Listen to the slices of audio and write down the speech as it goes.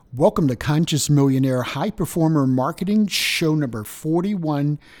Welcome to Conscious Millionaire High Performer Marketing, show number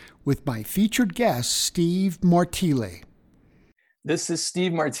 41, with my featured guest, Steve Martile. This is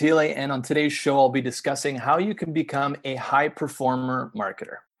Steve Martile, and on today's show, I'll be discussing how you can become a high performer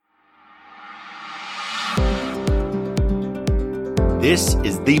marketer. This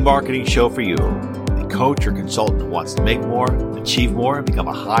is the marketing show for you, the coach or consultant who wants to make more, achieve more, and become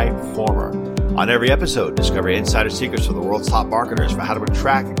a high performer. On every episode, discover insider secrets from the world's top marketers for how to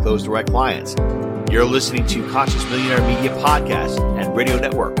attract and close the right clients. You're listening to Conscious Millionaire Media Podcast and Radio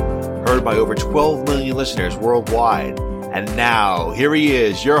Network, heard by over 12 million listeners worldwide. And now, here he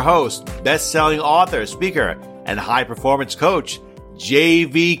is, your host, best-selling author, speaker, and high-performance coach,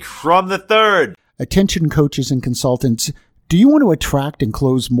 J.V. Crum III. Attention coaches and consultants, do you want to attract and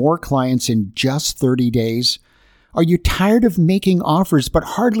close more clients in just 30 days? Are you tired of making offers, but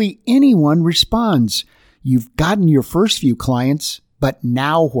hardly anyone responds? You've gotten your first few clients, but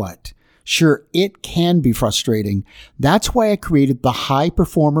now what? Sure, it can be frustrating. That's why I created the High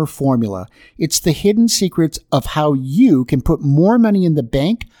Performer Formula. It's the hidden secrets of how you can put more money in the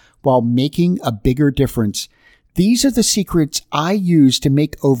bank while making a bigger difference. These are the secrets I use to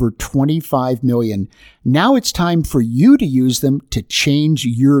make over 25 million. Now it's time for you to use them to change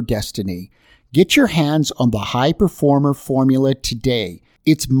your destiny. Get your hands on the High Performer Formula today.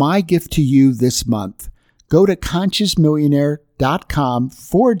 It's my gift to you this month. Go to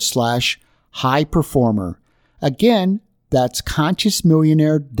consciousmillionaire.com/high performer. Again, that's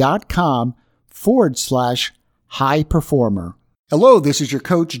consciousmillionaire.com/high performer. Hello, this is your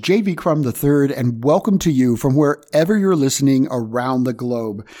coach, J.V. Crum III, and welcome to you from wherever you're listening around the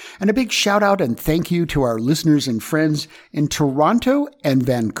globe. And a big shout out and thank you to our listeners and friends in Toronto and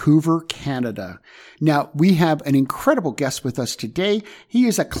Vancouver, Canada. Now, we have an incredible guest with us today. He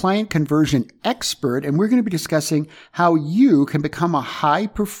is a client conversion expert, and we're going to be discussing how you can become a high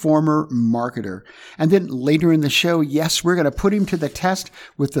performer marketer. And then later in the show, yes, we're going to put him to the test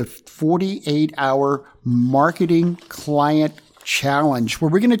with the 48-hour marketing client challenge, where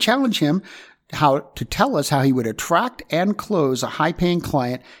we're going to challenge him to tell us how he would attract and close a high-paying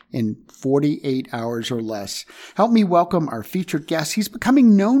client in 48 hours or less. Help me welcome our featured guest. He's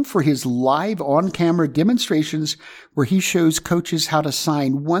becoming known for his live on-camera demonstrations where he shows coaches how to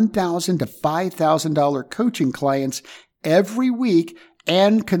sign $1,000 to $5,000 coaching clients every week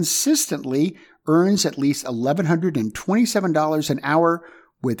and consistently earns at least $1,127 an hour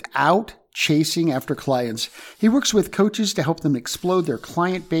without chasing after clients. He works with coaches to help them explode their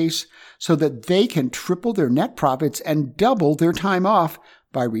client base so that they can triple their net profits and double their time off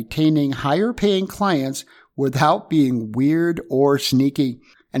by retaining higher paying clients without being weird or sneaky.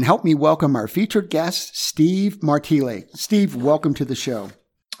 And help me welcome our featured guest, Steve Martile. Steve, welcome to the show.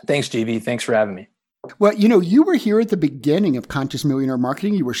 Thanks, JV. Thanks for having me. Well, you were here at the beginning of Conscious Millionaire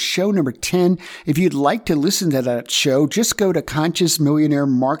Marketing. You were show number 10. If you'd like to listen to that show, just go to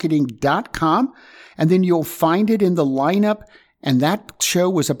consciousmillionairemarketing.com, and then you'll find it in the lineup. And that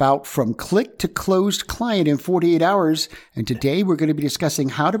show was about from click to closed client in 48 hours. And today we're going to be discussing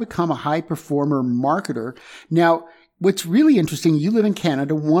how to become a high performer marketer. Now, what's really interesting, you live in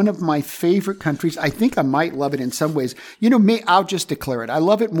Canada, one of my favorite countries. I think I might love it in some ways. I'll just declare it. I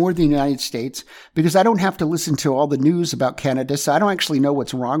love it more than the United States because I don't have to listen to all the news about Canada. So I don't actually know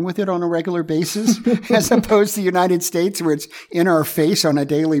what's wrong with it on a regular basis, as opposed to the United States where it's in our face on a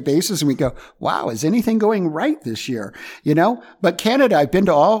daily basis. And we go, wow, is anything going right this year? But Canada, I've been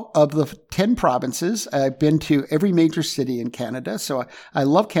to all of the 10 provinces. I've been to every major city in Canada. So I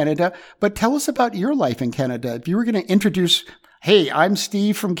love Canada. But tell us about your life in Canada. If you were going to introduce, hey, I'm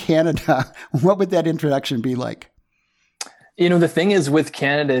Steve from Canada, what would that introduction be like? The thing is with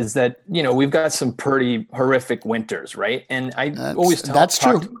Canada is that, we've got some pretty horrific winters, right? And I always talk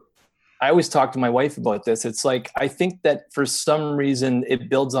to my wife about this. It's like, I think that for some reason it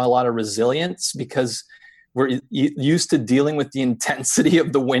builds a lot of resilience because we're used to dealing with the intensity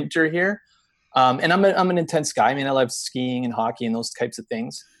of the winter here. And I'm an intense guy. I mean, I love skiing and hockey and those types of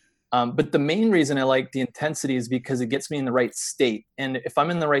things. But the main reason I like the intensity is because it gets me in the right state. And if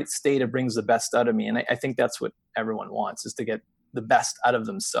I'm in the right state, it brings the best out of me. And I think that's what everyone wants, is to get the best out of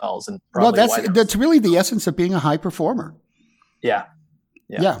themselves. And that's really the essence of being a high performer. Yeah.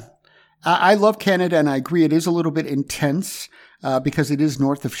 I love Canada, and I agree it is a little bit intense because it is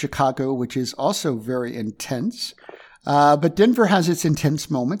north of Chicago, which is also very intense. But Denver has its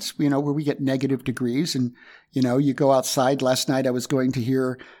intense moments, where we get negative degrees and, you go outside. Last night I was going to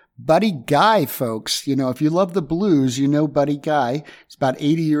hear Buddy Guy, folks. If you love the blues, Buddy Guy. He's about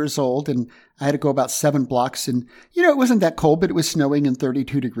 80 years old, and I had to go about 7 blocks, and, it wasn't that cold, but it was snowing and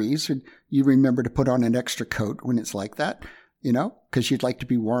 32 degrees. And you remember to put on an extra coat when it's like that. because you'd like to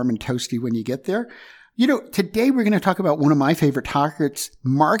be warm and toasty when you get there. Today we're going to talk about one of my favorite topics,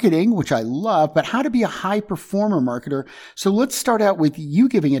 marketing, which I love, but how to be a high performer marketer. So let's start out with you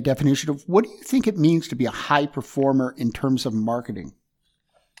giving a definition of what do you think it means to be a high performer in terms of marketing?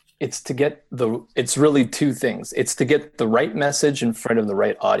 It's really two things. It's to get the right message in front of the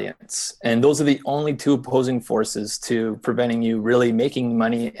right audience. And those are the only two opposing forces to preventing you really making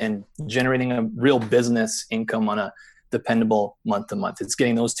money and generating a real business income on a dependable month to month. It's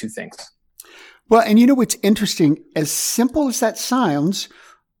getting those two things. Well, and what's interesting, as simple as that sounds,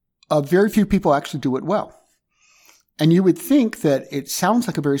 very few people actually do it well. And you would think that it sounds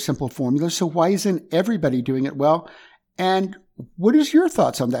like a very simple formula. So why isn't everybody doing it well? And what is your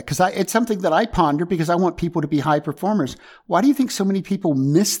thoughts on that? Because it's something that I ponder because I want people to be high performers. Why do you think so many people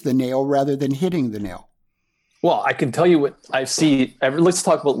miss the nail rather than hitting the nail? Well, I can tell you what I see. Let's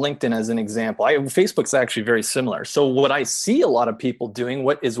talk about LinkedIn as an example. Facebook's actually very similar. So what I see a lot of people doing,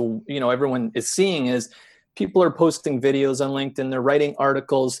 what is, everyone is seeing is people are posting videos on LinkedIn. They're writing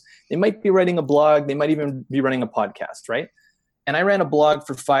articles. They might be writing a blog. They might even be running a podcast, right? And I ran a blog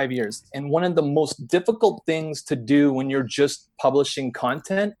for 5 years. And one of the most difficult things to do when you're just publishing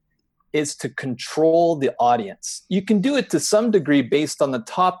content is to control the audience. You can do it to some degree based on the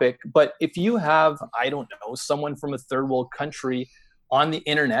topic, but if you have, someone from a third world country on the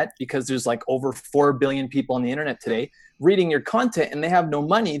internet, because there's like over 4 billion people on the internet today reading your content and they have no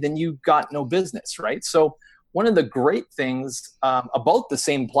money, then you've got no business, right? So one of the great things about the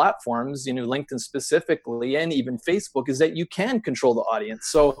same platforms, LinkedIn specifically, and even Facebook, is that you can control the audience.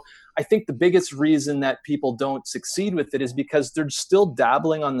 So I think the biggest reason that people don't succeed with it is because they're still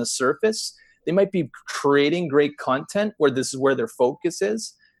dabbling on the surface. They might be creating great content where this is where their focus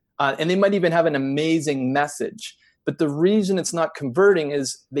is. And they might even have an amazing message. But the reason it's not converting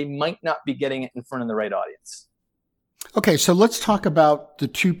is they might not be getting it in front of the right audience. Okay, so let's talk about the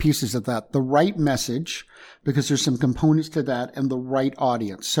two pieces of that, the right message, because there's some components to that, and the right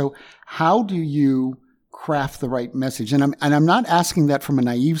audience. So how do you craft the right message? And I'm not asking that from a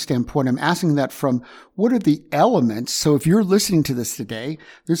naive standpoint. I'm asking that from what are the elements? So if you're listening to this today,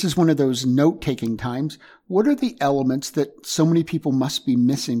 this is one of those note-taking times. What are the elements that so many people must be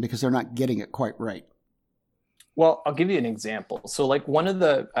missing because they're not getting it quite right? Well, I'll give you an example. So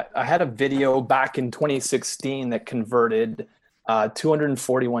I had a video back in 2016 that converted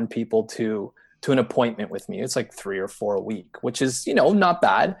 241 people to an appointment with me. It's like 3 or 4 a week, which is, not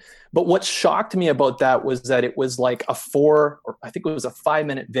bad. But what shocked me about that was that it was like a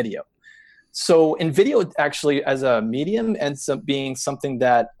 5-minute video. So in video, actually, as a medium, ends up being something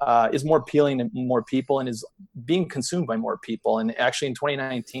that is more appealing to more people and is being consumed by more people. And actually in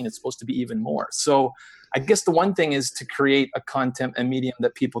 2019, it's supposed to be even more. So I guess the one thing is to create a medium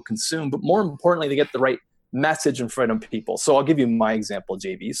that people consume, but more importantly, to get the right message in front of people. So I'll give you my example,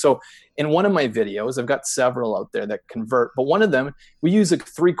 JV. So in one of my videos, I've got several out there that convert, but one of them, we use a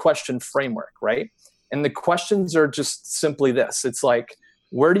 3-question framework, right? And the questions are just simply this. It's like,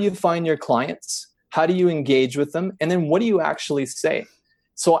 where do you find your clients? How do you engage with them? And then what do you actually say?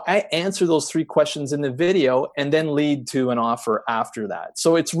 So I answer those 3 questions in the video and then lead to an offer after that.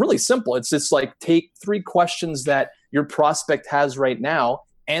 So it's really simple. It's just like take 3 questions that your prospect has right now,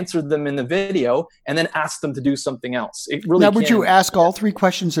 answer them in the video, and then ask them to do something else. It really Now, would you ask all 3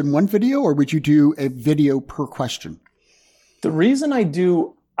 questions in one video, or would you do a video per question? The reason I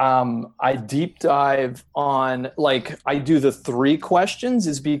do I deep dive on, I do the 3 questions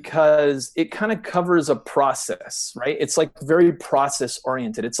is because it kind of covers a process, right? It's like very process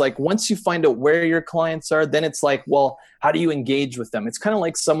oriented. It's like once you find out where your clients are, then it's like, well, how do you engage with them? It's kind of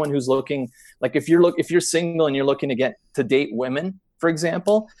like someone who's looking, like if you're single and you're looking to date women, for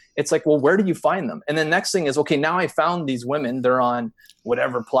example, it's like, well, where do you find them? And then next thing is, okay, now I found these women, they're on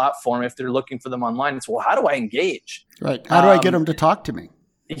whatever platform. If they're looking for them online, it's, well, how do I engage? Right. How do I get them to talk to me?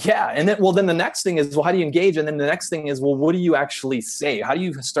 Yeah. And then the next thing is, well, how do you engage? And then the next thing is, well, what do you actually say? How do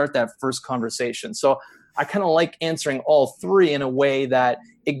you start that first conversation? So I kind of like answering all 3 in a way that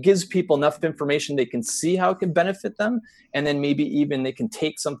it gives people enough information they can see how it can benefit them. And then maybe even they can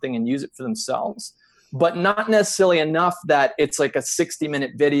take something and use it for themselves, but not necessarily enough that it's like a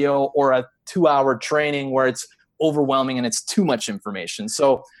 60-minute video or a 2-hour training where it's overwhelming and it's too much information.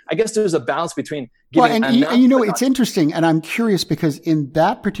 So I guess there's a balance between giving it's interesting, and I'm curious because in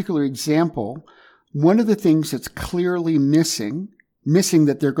that particular example, one of the things that's clearly missing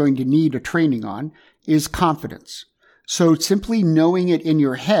that they're going to need a training on is confidence. So simply knowing it in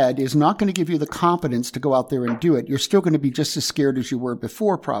your head is not going to give you the confidence to go out there and do it. You're still going to be just as scared as you were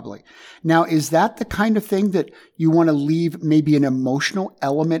before, probably. Now, is that the kind of thing that you want to leave maybe an emotional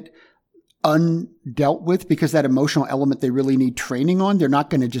element undealt with because that emotional element they really need training on? They're not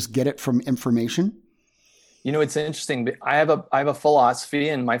going to just get it from information? It's interesting. I have a philosophy,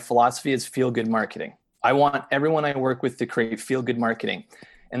 and my philosophy is feel good marketing. I want everyone I work with to create feel good marketing.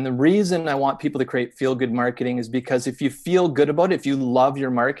 And the reason I want people to create feel good marketing is because if you feel good about it, if you love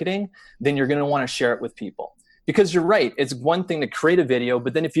your marketing, then you're going to want to share it with people. Because you're right, it's one thing to create a video,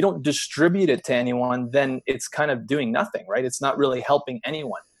 but then if you don't distribute it to anyone, then it's kind of doing nothing, right? It's not really helping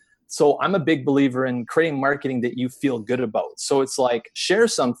anyone. So I'm a big believer in creating marketing that you feel good about. So it's like, share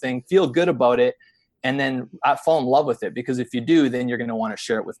something, feel good about it, and then fall in love with it. Because if you do, then you're going to want to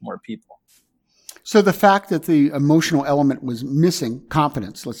share it with more people. So the fact that the emotional element was missing,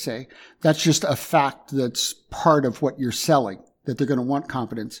 confidence, let's say, that's just a fact that's part of what you're selling, that they're going to want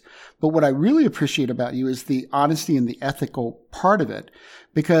confidence. But what I really appreciate about you is the honesty and the ethical part of it,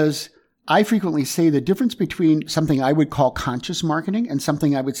 because I frequently say the difference between something I would call conscious marketing and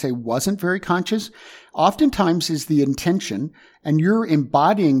something I would say wasn't very conscious, oftentimes is the intention. And you're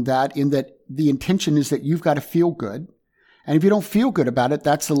embodying that in that the intention is that you've got to feel good. And if you don't feel good about it,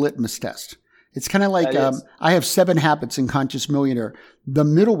 that's the litmus test. It's kind of like, I have 7 habits in Conscious Millionaire. The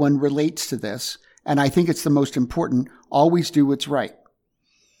middle one relates to this. And I think it's the most important. Always do what's right.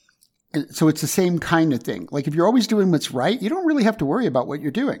 So it's the same kind of thing. Like if you're always doing what's right, you don't really have to worry about what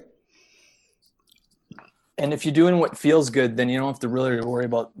you're doing. And if you're doing what feels good, then you don't have to really worry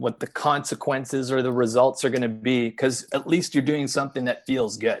about what the consequences or the results are going to be, because at least you're doing something that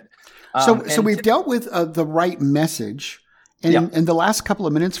feels good. So we've dealt with the right message. And in the last couple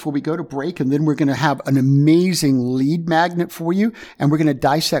of minutes before we go to break, and then we're going to have an amazing lead magnet for you, and we're going to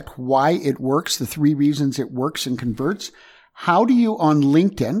dissect why it works, the 3 reasons it works and converts. How do you on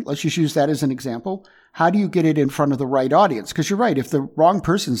LinkedIn, let's just use that as an example, how do you get it in front of the right audience? Because you're right, if the wrong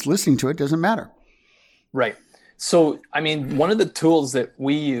person's listening to it, it doesn't matter. Right. So, one of the tools that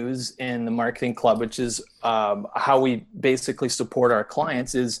we use in the Marketing Club, which is how we basically support our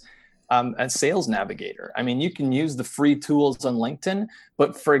clients, is a sales navigator. You can use the free tools on LinkedIn,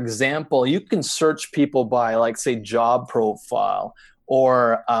 but for example, you can search people by, like, say, job profile,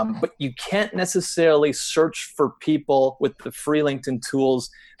 or but you can't necessarily search for people with the free LinkedIn tools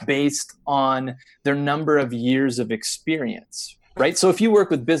based on their number of years of experience. Right. So if you work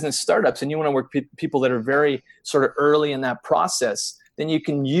with business startups and you want to work with people that are very sort of early in that process, then you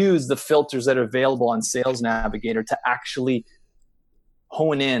can use the filters that are available on Sales Navigator to actually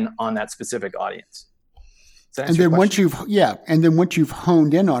hone in on that specific audience. And then once you've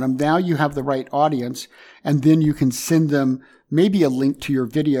honed in on them, now you have the right audience, and then you can send them maybe a link to your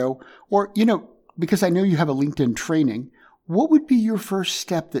video, or, because I know you have a LinkedIn training, what would be your first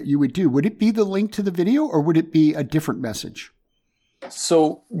step that you would do? Would it be the link to the video, or would it be a different message?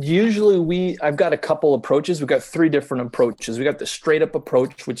 So usually I've got a couple approaches. We've got 3 different approaches. We got the straight up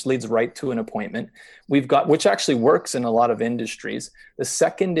approach, which leads right to an appointment. We've got, which actually works in a lot of industries. The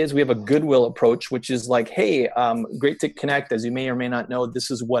second is we have a goodwill approach, which is like, hey, great to connect. As you may or may not know,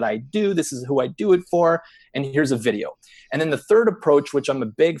 this is what I do. This is who I do it for. And here's a video. And then the third approach, which I'm a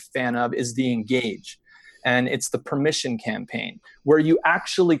big fan of, is the engage. And it's the permission campaign, where you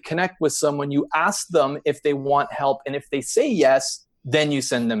actually connect with someone, you ask them if they want help, and if they say yes, then you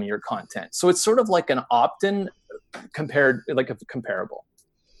send them your content. So it's sort of like an opt-in comparable.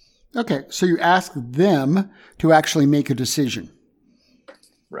 Okay. So you ask them to actually make a decision.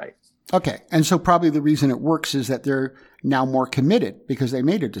 Right. Okay. And so probably the reason it works is that they're now more committed because they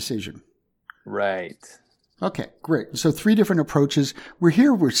made a decision. Right. Okay, great. So 3 different approaches. We're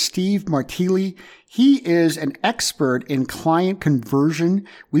here with Steve Martile. He is an expert in client conversion.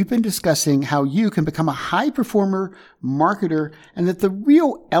 We've been discussing how you can become a high performer marketer, and that the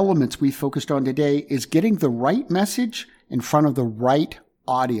real elements we focused on today is getting the right message in front of the right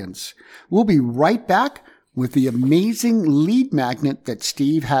audience. We'll be right back with the amazing lead magnet that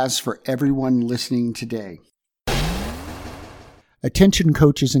Steve has for everyone listening today. Attention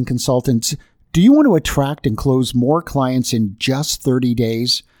coaches and consultants, do you want to attract and close more clients in just 30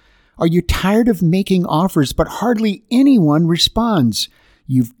 days? Are you tired of making offers but hardly anyone responds?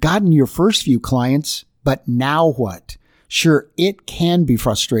 You've gotten your first few clients, but now what? Sure, it can be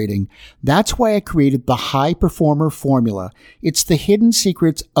frustrating. That's why I created the High Performer Formula. It's the hidden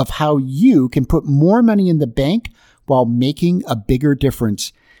secrets of how you can put more money in the bank while making a bigger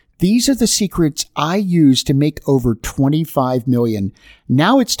difference. These are the secrets I use to make over $25 million.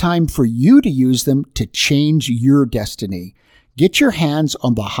 Now it's time for you to use them to change your destiny. Get your hands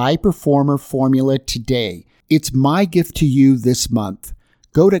on the High Performer Formula today. It's my gift to you this month.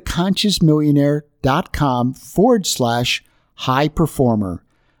 Go to consciousmillionaire.com/high performer.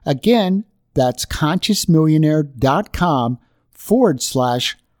 Again, that's consciousmillionaire.com/high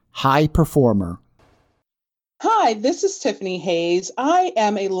high performer. Hi, this is Tiffany Hayes. I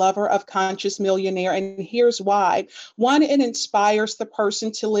am a lover of Conscious Millionaire, and here's why. One, it inspires the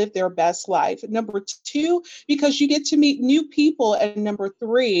person to live their best life. Number two, because you get to meet new people. And number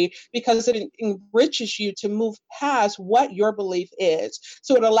three, because it enriches you to move past what your belief is.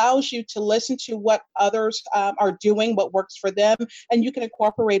 So it allows you to listen to what others are doing, what works for them, and you can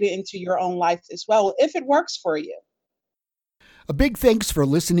incorporate it into your own life as well, if it works for you. A big thanks for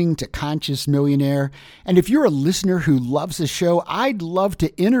listening to Conscious Millionaire. And if you're a listener who loves the show, I'd love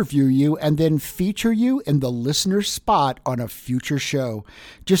to interview you and then feature you in the listener spot on a future show.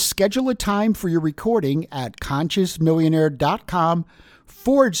 Just schedule a time for your recording at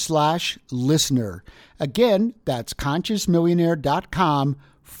consciousmillionaire.com/listener. Again, that's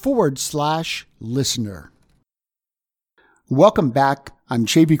consciousmillionaire.com/listener. Welcome back. I'm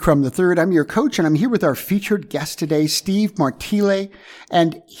J.V. Crum III. I'm your coach, and I'm here with our featured guest today, Steve Martile,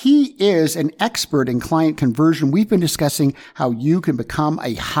 and he is an expert in client conversion. We've been discussing how you can become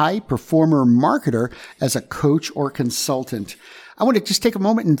a high-performer marketer as a coach or consultant. I want to just take a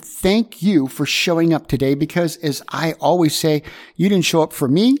moment and thank you for showing up today because, as I always say, you didn't show up for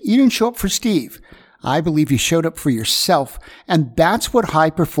me, you didn't show up for Steve. I believe you showed up for yourself, and that's what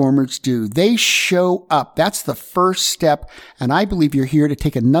high performers do. They show up. That's the first step, and I believe you're here to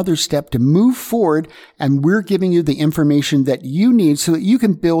take another step to move forward, and we're giving you the information that you need so that you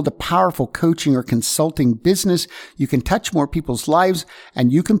can build a powerful coaching or consulting business. You can touch more people's lives,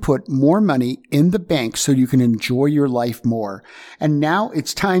 and you can put more money in the bank so you can enjoy your life more. And now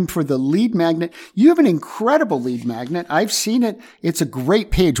it's time for the lead magnet. You have an incredible lead magnet. I've seen it. It's a great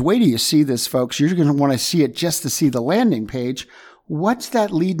page. Wait till you see this, folks. You're going to want to see it just to see the landing page. What's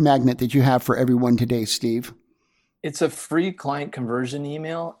that lead magnet that you have for everyone today, Steve? It's a free client conversion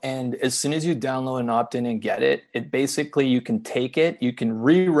email. And as soon as you download and opt in and get it, basically, you can take it, you can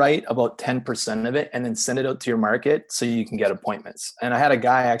rewrite about 10% of it and then send it out to your market so you can get appointments. And I had a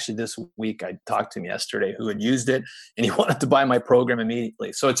guy actually this week, I talked to him yesterday, who had used it and he wanted to buy my program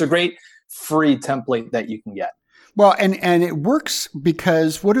immediately. So it's a great free template that you can get. Well, and it works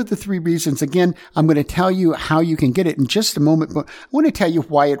because what are the three reasons? Again, I'm going to tell you how you can get it in just a moment, but I want to tell you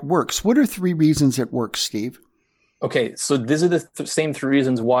why it works. What are three reasons it works, Steve? Okay, so these are the same three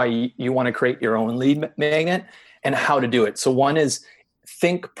reasons why you want to create your own lead magnet and how to do it. So one is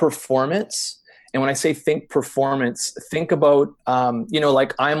think performance. And when I say think performance, think about,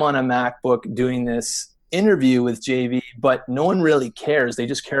 like I'm on a MacBook doing this interview with JV, but no one really cares. They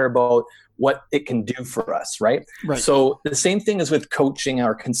just care about what it can do for us, right? So the same thing is with coaching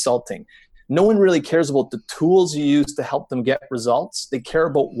or consulting. No one really cares about the tools you use to help them get results. They care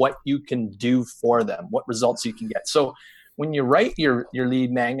about what you can do for them, what results you can get. So when you write your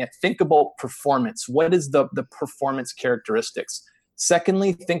lead magnet, think about performance. What is the performance characteristics?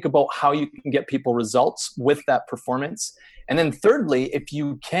 Secondly, think about how you can get people results with that performance. And then thirdly, if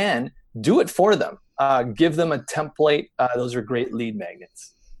you can, do it for them. Give them a template. Those are great lead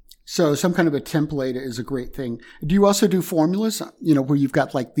magnets. So some kind of a template is a great thing. Do you also do formulas, where you've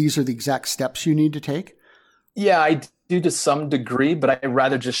got like, these are the exact steps you need to take? Yeah, I do to some degree, but I'd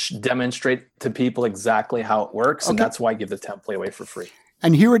rather just demonstrate to people exactly how it works. Okay. And that's why I give the template away for free.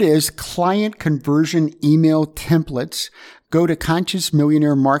 And here it is, client conversion email templates. Go to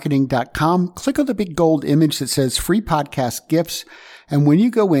consciousmillionairemarketing.com, click on the big gold image that says free podcast gifts. And when you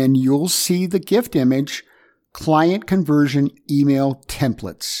go in, you'll see the gift image, client conversion email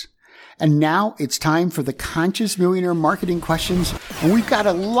templates. And now it's time for the Conscious Millionaire Marketing questions. And we've got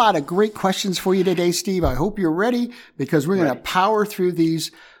a lot of great questions for you today, Steve. I hope you're ready because we're going to power through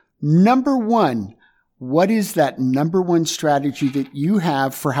these. Number one, what is that number one strategy that you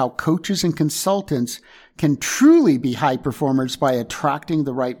have for how coaches and consultants can truly be high performers by attracting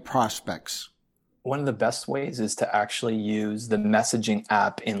the right prospects? One of the best ways is to actually use the messaging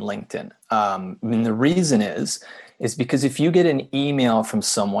app in LinkedIn. And the reason is because if you get an email from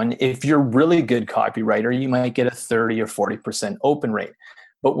someone, if you're a really good copywriter, you might get a 30 or 40% open rate.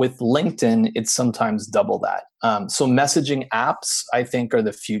 But with LinkedIn, it's sometimes double that. So messaging apps, I think, are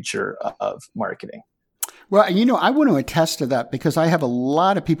the future of marketing. Well, I want to attest to that because I have a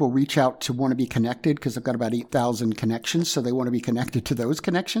lot of people reach out to want to be connected because I've got about 8,000 connections. So they want to be connected to those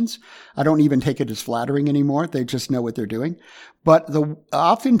connections. I don't even take it as flattering anymore. They just know what they're doing. But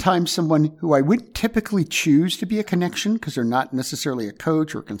oftentimes someone who I wouldn't typically choose to be a connection because they're not necessarily a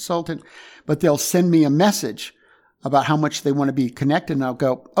coach or a consultant, but they'll send me a message about how much they want to be connected. And I'll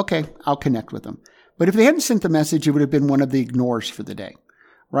go, okay, I'll connect with them. But if they hadn't sent the message, it would have been one of the ignores for the day.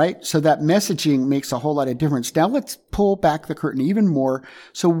 Right? So that messaging makes a whole lot of difference. Now let's pull back the curtain even more.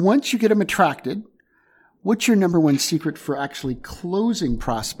 So once you get them attracted, what's your number one secret for actually closing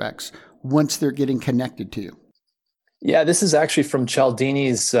prospects once they're getting connected to you? Yeah, this is actually from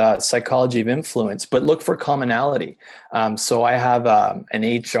Cialdini's Psychology of Influence, but look for commonality. So I have an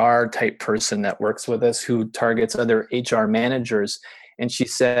HR type person that works with us who targets other HR managers. And she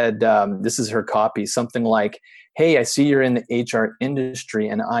said, this is her copy, something like, hey, I see you're in the HR industry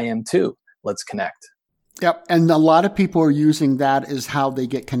and I am too. Let's connect. Yep. And a lot of people are using that as how they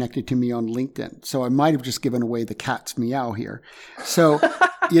get connected to me on LinkedIn. So I might have just given away the cat's meow here. So,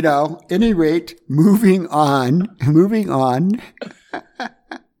 any rate, moving on.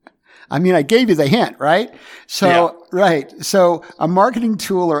 I mean, I gave you the hint, right? So, yeah. Right. So a marketing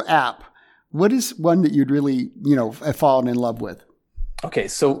tool or app, what is one that you'd really, have fallen in love with? Okay,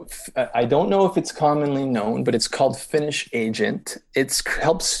 so I don't know if it's commonly known, but it's called Finish Agent. It's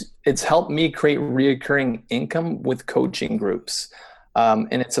helped me create reoccurring income with coaching groups, and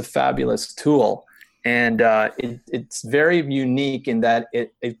it's a fabulous tool. And it's very unique in that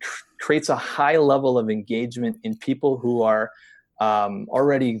it creates a high level of engagement in people who are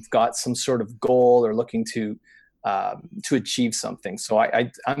already got some sort of goal or looking to achieve something. So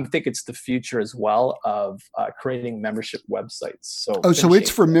I think it's the future as well of creating membership websites. So it's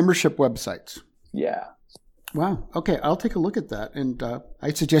for membership websites. Yeah. Wow. Okay. I'll take a look at that. And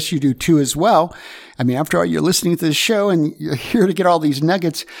I suggest you do too as well. I mean, after all, you're listening to this show and you're here to get all these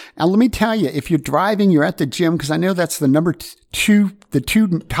nuggets. Now, let me tell you, if you're driving, you're at the gym, because I know that's the number two, the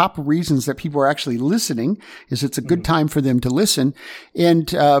two top reasons that people are actually listening is it's a good time for them to listen.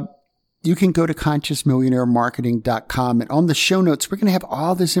 And, you can go to consciousmillionairemarketing.com, and on the show notes, we're going to have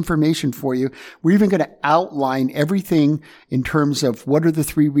all this information for you. We're even going to outline everything in terms of what are the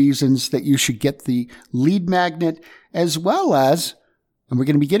 3 reasons that you should get the lead magnet, as well as, and we're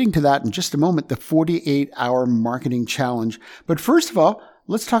going to be getting to that in just a moment, the 48-hour marketing challenge. But first of all,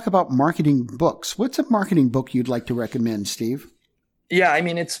 let's talk about marketing books. What's a marketing book you'd like to recommend, Steve? Yeah, I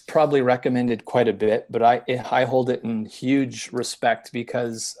mean, it's probably recommended quite a bit, but I hold it in huge respect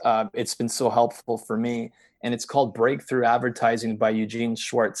because it's been so helpful for me. And it's called Breakthrough Advertising by Eugene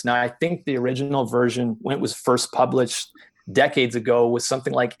Schwartz. Now, I think the original version, when it was first published decades ago, was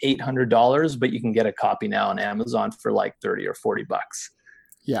something like $800, but you can get a copy now on Amazon for like $30 or $40.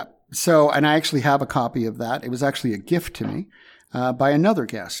 Yeah. So, and I actually have a copy of that. It was actually a gift to me by another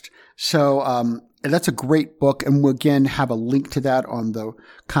guest. So, that's a great book, and we'll again have a link to that on the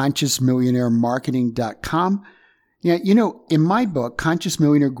consciousmillionairemarketing.com. Yeah, in my book, Conscious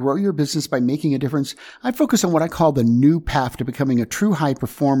Millionaire, Grow Your Business by Making a Difference, I focus on what I call the new path to becoming a true high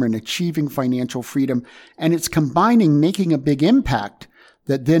performer and achieving financial freedom. And it's combining making a big impact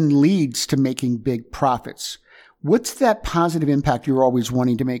that then leads to making big profits. What's that positive impact you're always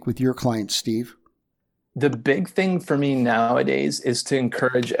wanting to make with your clients, Steve? The big thing for me nowadays is to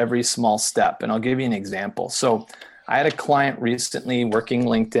encourage every small step. And I'll give you an example. So I had a client recently working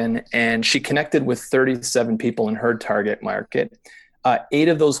LinkedIn, and she connected with 37 people in her target market. 8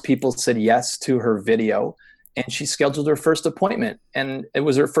 of those people said yes to her video, and she scheduled her first appointment, and it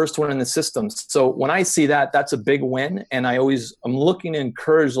was her first one in the system. So when I see that, that's a big win. And I'm looking to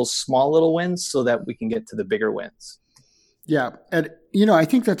encourage those small little wins so that we can get to the bigger wins. Yeah. And, I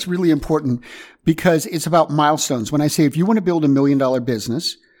think that's really important because it's about milestones. When I say, if you want to build $1 million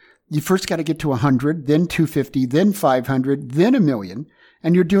business, you first got to get to 100, then 250, then 500, then $1 million.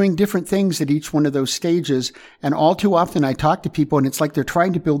 And you're doing different things at each one of those stages. And all too often I talk to people and it's like they're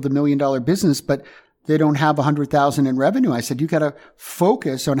trying to build the $1 million business, but they don't have 100,000 in revenue. I said, you got to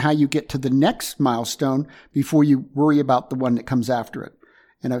focus on how you get to the next milestone before you worry about the one that comes after it.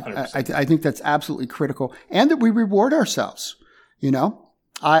 And I think that's absolutely critical, and that we reward ourselves.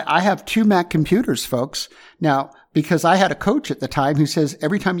 I have 2 Mac computers, folks. Now, because I had a coach at the time who says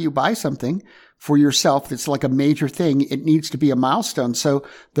every time you buy something for yourself that's like a major thing, it needs to be a milestone. So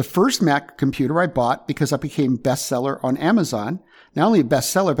the first Mac computer I bought because I became bestseller on Amazon, not only a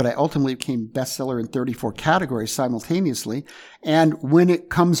bestseller, but I ultimately became bestseller in 34 categories simultaneously. And when it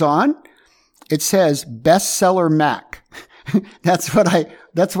comes on, it says bestseller Mac. That's what I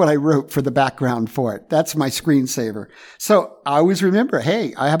wrote for the background for it. That's my screensaver. So I always remember,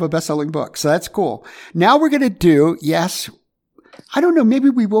 hey, I have a best-selling book. So that's cool. Now we're going to do, yes, I don't know, maybe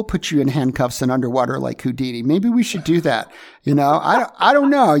we will put you in handcuffs and underwater like Houdini. Maybe we should do that. I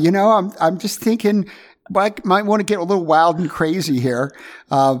don't know. I'm just thinking, I might want to get a little wild and crazy here.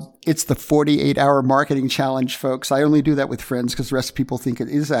 It's the 48-hour marketing challenge, folks. I only do that with friends because the rest of people think it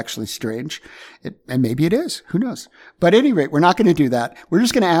is actually strange. And maybe it is. Who knows? But at any rate, we're not going to do that. We're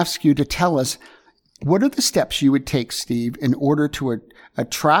just going to ask you to tell us, what are the steps you would take, Steve, in order to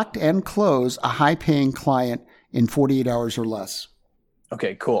attract and close a high-paying client in 48 hours or less?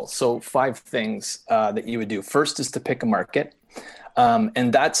 Okay, cool. So 5 things that you would do. First is to pick a market.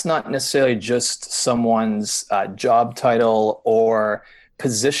 And that's not necessarily just someone's job title or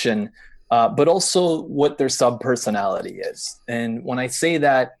position, but also what their sub-personality is. And when I say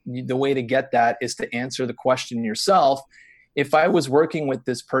that, the way to get that is to answer the question yourself. If I was working with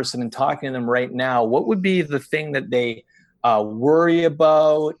this person and talking to them right now, what would be the thing that they worry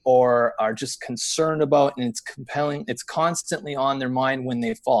about or are just concerned about, and it's constantly on their mind when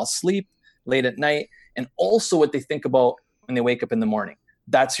they fall asleep late at night, and also what they think about when they wake up in the morning.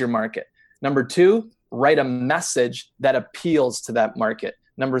 That's your market. Number 2, write a message that appeals to that market.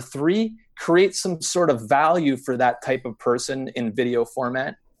 Number 3, create some sort of value for that type of person in video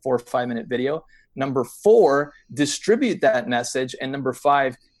format, 4 or 5 minute video. Number 4, distribute that message. And number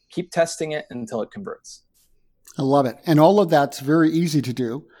 5, keep testing it until it converts. I love it. And all of that's very easy to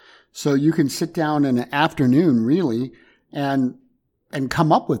do. So you can sit down in an afternoon really and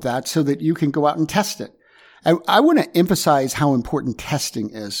come up with that so that you can go out and test it. I want to emphasize how important testing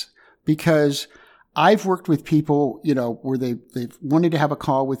is, because I've worked with people, where they've wanted to have a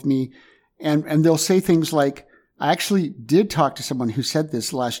call with me and they'll say things like, I actually did talk to someone who said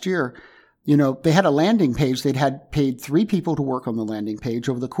this last year. They had a landing page. They'd had paid 3 people to work on the landing page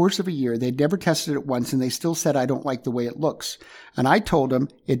over the course of a year. They'd never tested it once, and they still said, I don't like the way it looks. And I told them,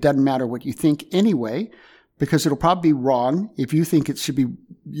 it doesn't matter what you think anyway, because it'll probably be wrong. If you think it should be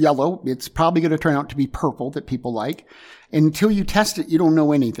yellow, it's probably going to turn out to be purple that people like. And until you test it, you don't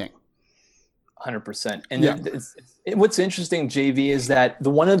know anything. 100%. And what's interesting, JV, is that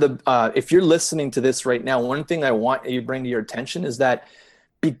if you're listening to this right now, one thing I want you to bring to your attention is that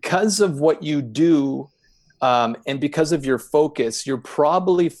because of what you do and because of your focus, you're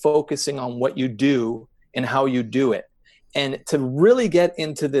probably focusing on what you do and how you do it. And to really get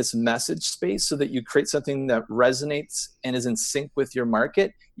into this message space so that you create something that resonates and is in sync with your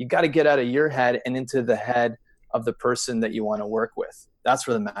market, you got to get out of your head and into the head of the person that you want to work with. That's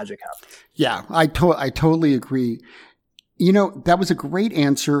where the magic happens. Yeah, I totally agree. That was a great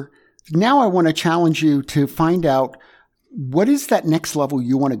answer. Now I want to challenge you to find out, what is that next level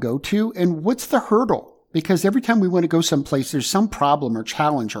you want to go to, and what's the hurdle? Because every time we want to go someplace, there's some problem or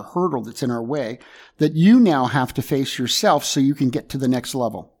challenge or hurdle that's in our way that you now have to face yourself so you can get to the next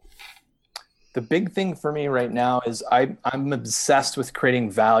level. The big thing for me right now is I'm obsessed with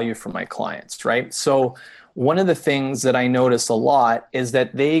creating value for my clients, right? So one of the things that I notice a lot is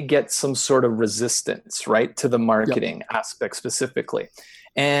that they get some sort of resistance, right, to the marketing aspect specifically.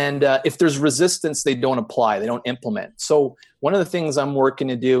 And if there's resistance, they don't apply, they don't implement. So one of the things I'm working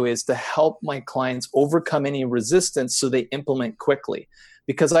to do is to help my clients overcome any resistance so they implement quickly.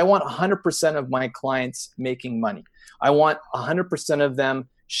 Because I want 100% of my clients making money. I want 100% of them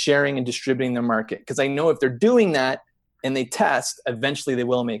sharing and distributing their market. Because I know if they're doing that and they test, eventually they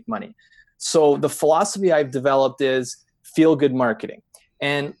will make money. So the philosophy I've developed is feel-good marketing.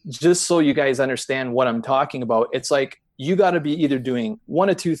 And just so you guys understand what I'm talking about, it's like, you got to be either doing one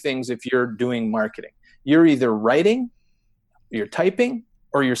of 2 things if you're doing marketing. You're either writing, you're typing,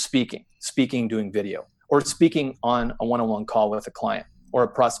 or you're speaking, doing video, or speaking on a one-on-one call with a client or a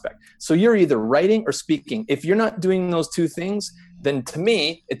prospect. So you're either writing or speaking. If you're not doing those 2 things, then to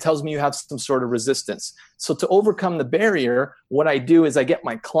me, it tells me you have some sort of resistance. So to overcome the barrier, what I do is I get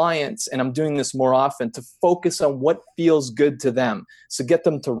my clients, and I'm doing this more often, to focus on what feels good to them. So get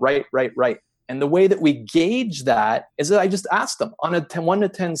them to write. And the way that we gauge that is that I just ask them on a 1 to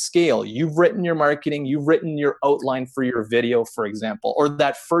 10 scale. You've written your marketing, you've written your outline for your video, for example, or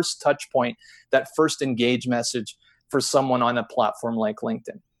that first touch point, that first engage message for someone on a platform like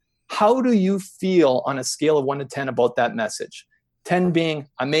LinkedIn. How do you feel on a scale of 1 to 10 about that message? 10 being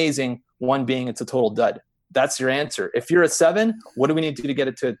amazing, 1 being it's a total dud. That's your answer. If you're a 7, what do we need to do to get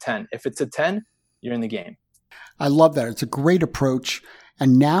it to a 10? If it's a 10, you're in the game. I love that. It's a great approach.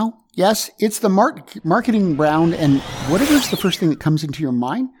 And now, yes, it's the marketing round. And whatever is the first thing that comes into your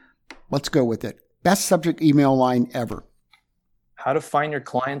mind, let's go with it. Best subject email line ever. How to find your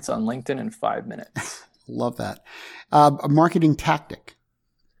clients on LinkedIn in 5 minutes. Love that. A marketing tactic.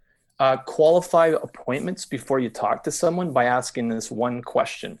 Qualify appointments before you talk to someone by asking this one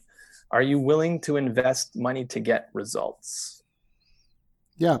question. Are you willing to invest money to get results?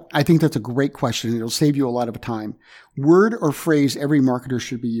 Yeah, I think that's a great question. It'll save you a lot of time. Word or phrase every marketer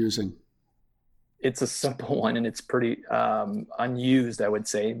should be using? It's a simple one, and it's pretty unused, I would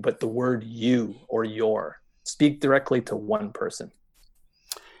say, but the word you or your. Speak directly to one person.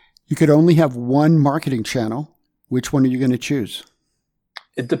 You could only have one marketing channel. Which one are you going to choose?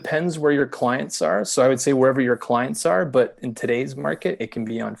 It depends where your clients are. So I would say wherever your clients are, but in today's market, it can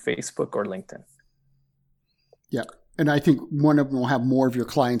be on Facebook or LinkedIn. Yeah, And I think one of them will have more of your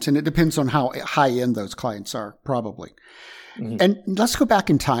clients, and it depends on how high end those clients are, probably. Mm-hmm. And let's go back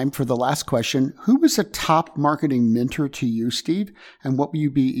in time for the last question. Who was a top marketing mentor to you, Steve? And what will you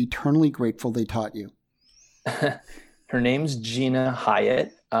be eternally grateful they taught you? Her name's Gina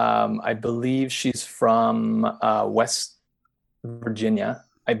Hyatt. I believe she's from West Virginia.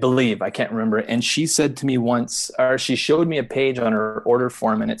 I believe, I can't remember. And she said to me once, or she showed me a page on her order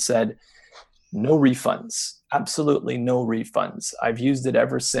form, and it said, no refunds. Absolutely no refunds. I've used it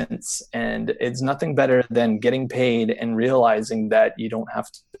ever since. And it's nothing better than getting paid and realizing that you don't have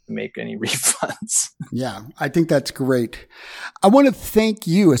to make any refunds. Yeah, I think that's great. I want to thank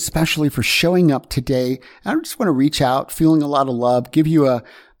you especially for showing up today. I just want to reach out, feeling a lot of love, give you a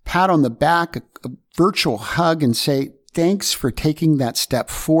pat on the back, a virtual hug, and say, thanks for taking that step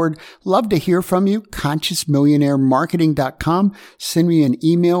forward. Love to hear from you. ConsciousMillionaireMarketing.com. Send me an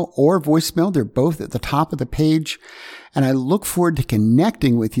email or voicemail. They're both at the top of the page. And I look forward to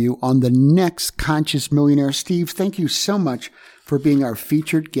connecting with you on the next Conscious Millionaire. Steve, thank you so much for being our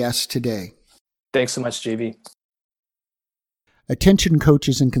featured guest today. Thanks so much, JV. Attention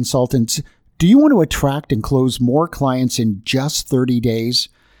coaches and consultants, do you want to attract and close more clients in just 30 days?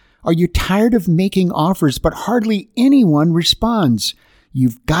 Are you tired of making offers, but hardly anyone responds?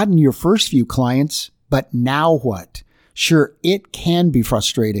 You've gotten your first few clients, but now what? Sure, it can be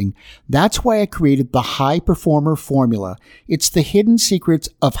frustrating. That's why I created the High Performer Formula. It's the hidden secrets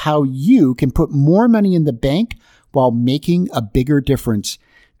of how you can put more money in the bank while making a bigger difference.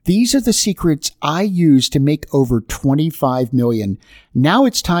 These are the secrets I use to make over 25 million. Now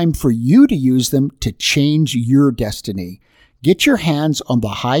it's time for you to use them to change your destiny. Get your hands on the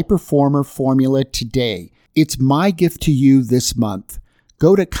High Performer Formula today. It's my gift to you this month.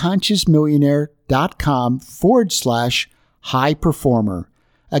 Go to ConsciousMillionaire.com/high performer.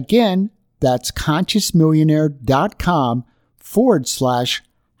 Again, that's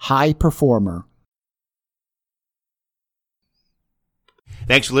ConsciousMillionaire.com/high performer.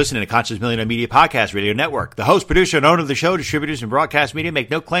 Thanks for listening to Conscious Millionaire Media Podcast Radio Network. The host, producer, and owner of the show, distributors, and broadcast media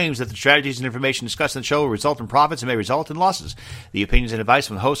make no claims that the strategies and information discussed in the show will result in profits and may result in losses. The opinions and advice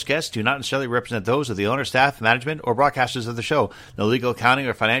from the host guests do not necessarily represent those of the owner, staff, management, or broadcasters of the show. No legal, accounting,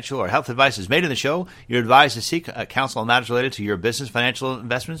 or financial or health advice is made in the show. You're advised to seek counsel on matters related to your business, financial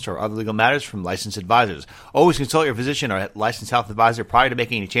investments, or other legal matters from licensed advisors. Always consult your physician or licensed health advisor prior to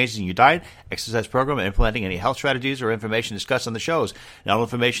making any changes in your diet, exercise program, and implementing any health strategies or information discussed on the shows. Not all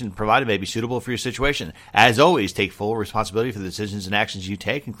information provided may be suitable for your situation. As always, take full responsibility for the decisions and actions you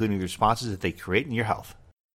take, including the responses that they create in your health.